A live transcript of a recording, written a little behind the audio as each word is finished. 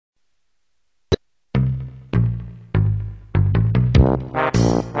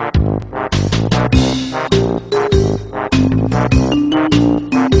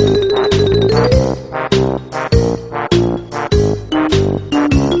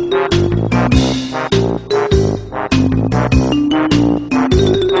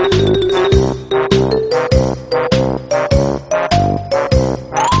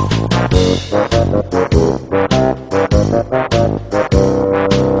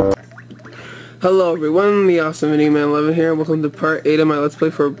Hello everyone, the awesome Man 11 here, and welcome to part 8 of my Let's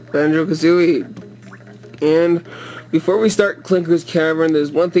Play for Banjo Kazooie. And before we start Clankers Cavern,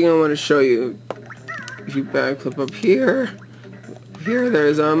 there's one thing I want to show you. If you backflip up here,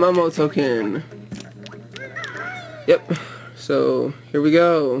 there's a Momo token. Yep, so here we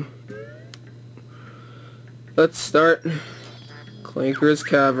go. Let's start Clankers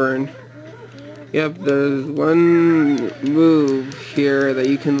Cavern. Yep, there's one move here that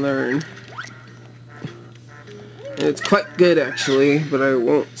you can learn. And it's quite good actually, but I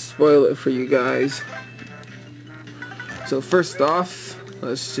won't spoil it for you guys. So first off,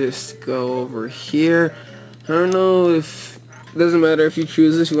 let's just go over here. I don't know if, it doesn't matter if you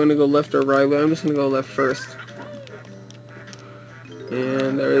choose this, you want to go left or right, but I'm just going to go left first.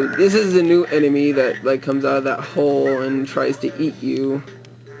 And this is a new enemy that like comes out of that hole and tries to eat you,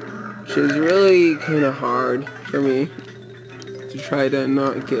 which is really kind of hard for me to try to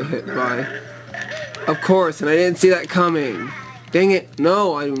not get hit by. Of course, and I didn't see that coming. Dang it!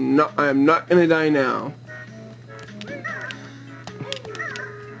 No, I'm not gonna die now.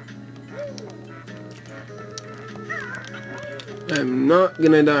 I'm not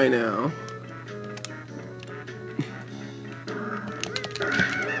gonna die now.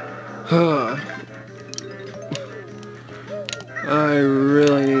 I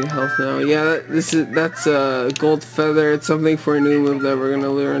really need health now. Yeah, that's a gold feather. It's something for a new move that we're gonna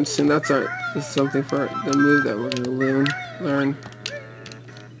learn soon. This is something for the move that we're gonna learn.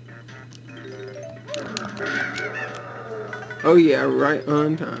 Oh yeah, right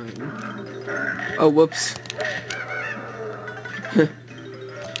on time. Oh whoops.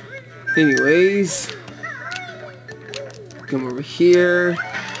 Anyways, come over here.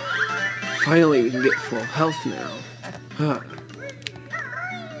 Finally, we can get full health now.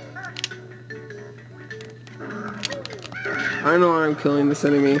 I know why I'm killing this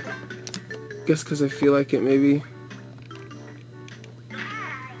enemy. Guess because I feel like it, maybe.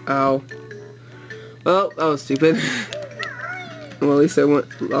 Ow. Well, that was stupid. Well, at least I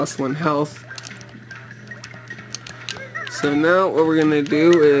lost one health. So now what we're gonna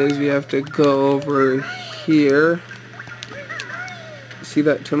do is we have to go over here. See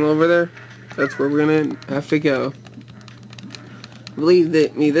that tunnel over there? That's where we're gonna have to go. Believe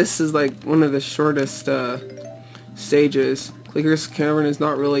me, this is like one of the shortest stages. Clankers Cavern is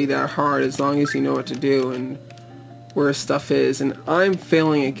not really that hard as long as you know what to do and where stuff is, and I'm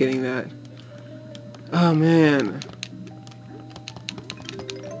failing at getting that. Oh man.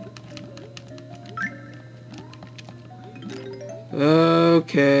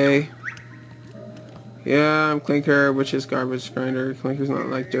 Okay. Yeah, I'm Clanker, which is garbage grinder. Clanker's not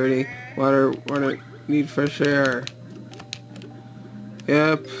like dirty. Water, need fresh air.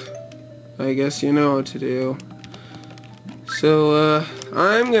 Yep. I guess you know what to do. So,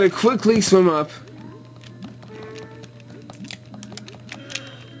 I'm gonna quickly swim up.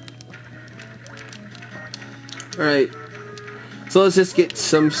 Alright. So let's just get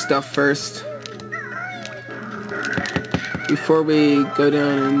some stuff first. Before we go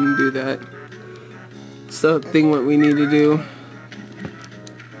down and do that. Something what we need to do.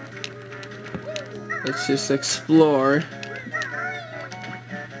 Let's just explore.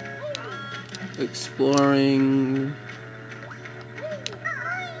 Exploring.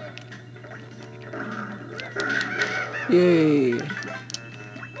 Yay.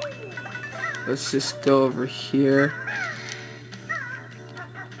 Let's just go over here.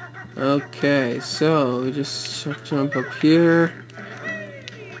 Okay, so we just jump up here.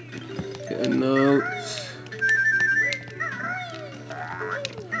 Get a note.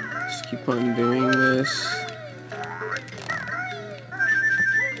 Just keep on doing this.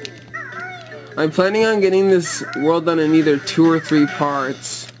 I'm planning on getting this world done in either 2 or 3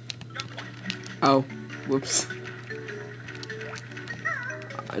 parts. Oh, whoops.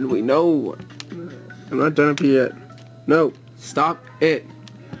 And we know I'm not done up here yet. No, stop it.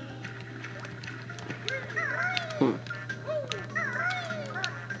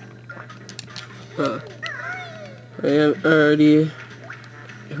 I already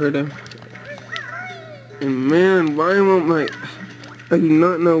heard him. And man, why won't I do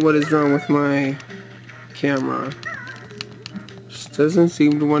not know what is wrong with my camera. Just doesn't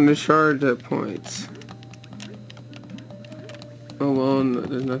seem to want to charge at points. Oh well, no,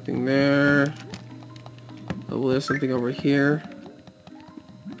 there's nothing there. Oh well, there's something over here.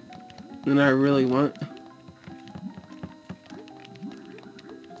 And I really want.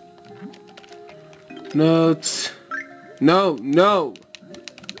 Notes. No, no!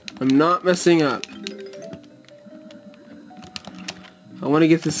 I'm not messing up. I want to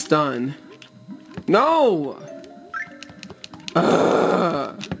get this done. No!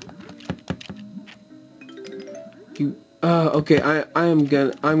 Okay, I'm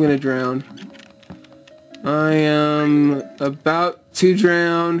gonna drown. I am about to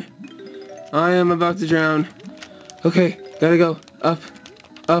drown. I am about to drown. Okay, gotta go. Up,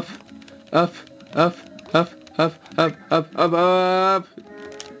 up, up, up, up, up, up, up, up, up.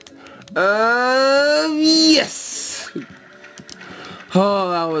 Yes!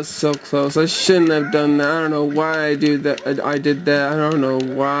 Oh, that was so close. I shouldn't have done that. I don't know why I did that. I did that. I don't know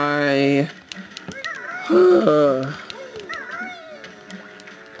why.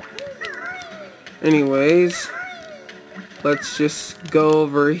 Anyways, let's just go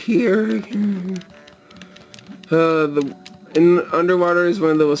over here. Underwater is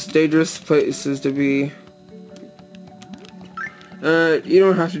one of the most dangerous places to be. You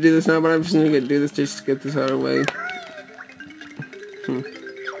don't have to do this now, but I'm just gonna do this just to get this out of the way.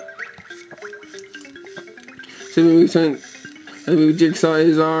 So we Jigsaw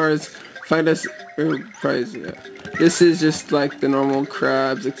is ours. Find us prize. Yeah. This is just like the normal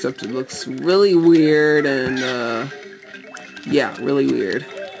crabs, except it looks really weird and yeah, really weird.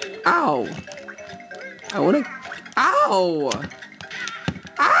 Ow! I wanna. Ow!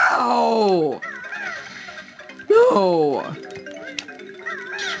 Ow! No!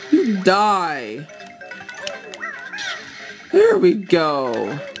 You die! There we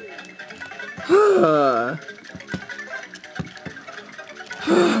go! Oh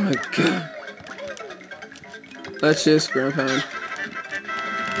my god. Let's just ground pound.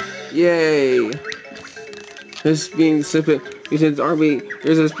 Yay! This being stupid. He says, Arby,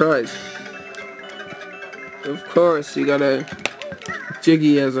 here's his prize. Of course, you got a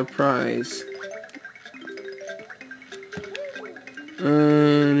Jiggy as a prize.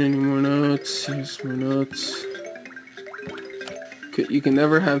 And any more notes? Here's more notes. You can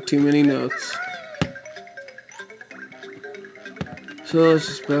never have too many notes. So let's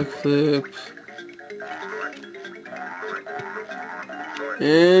just backflip.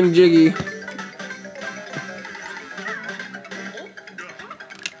 And Jiggy.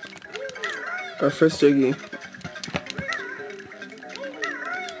 Our first Jiggy.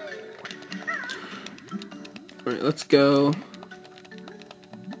 Alright, let's go.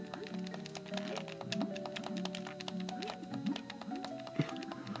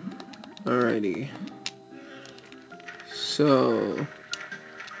 Alrighty. So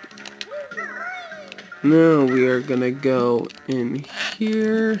now we are gonna go in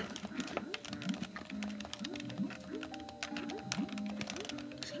here.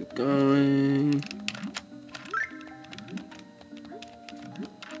 Let's keep going.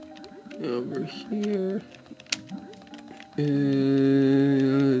 Over here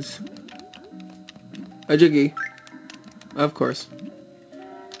is a Jiggy. Of course.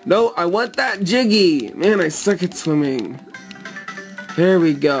 No, I want that Jiggy! Man, I suck at swimming. There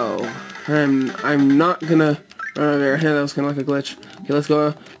we go. I'm not gonna run out of there. That was kinda like a glitch. Okay, let's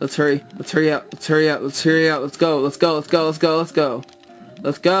go. Let's hurry. Let's hurry out. Let's hurry out. Let's hurry out. Let's go. Let's go. Let's go. Let's go. Let's go.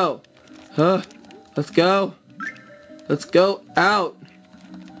 Let's go. Huh? Let's go. Let's go out.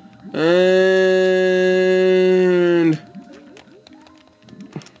 And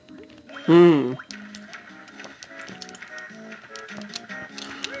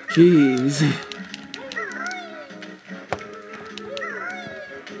jeez.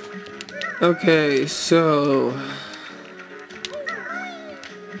 Okay, so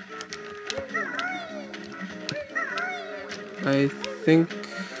I think,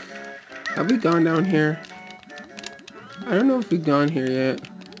 have we gone down here? I don't know if we've gone here yet.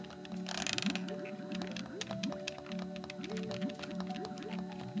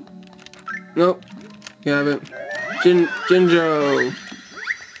 Nope, we haven't. Jinjo!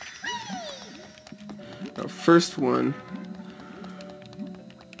 Our first one.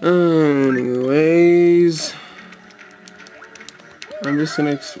 Anyways, I'm just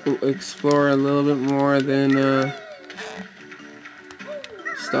gonna explore a little bit more, then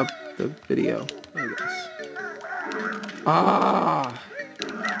stop the video, I guess. Ah!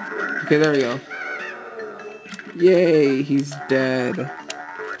 Okay, there we go. Yay, he's dead.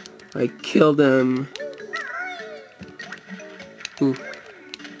 I killed him. Ooh.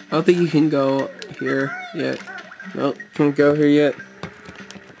 I don't think you can go here yet. Nope, can't go here yet.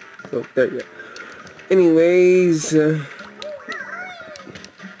 Oh, there you go. Anyways,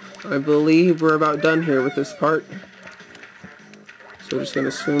 I believe we're about done here with this part. So we're just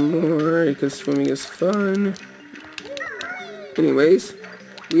gonna swim more because swimming is fun. Anyways,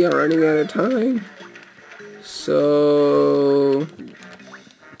 we are running out of time. So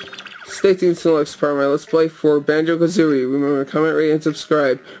stay tuned to the next part of my Let's Play for Banjo Kazooie. Remember to comment, rate, and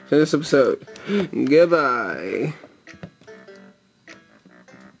subscribe for this episode. Goodbye.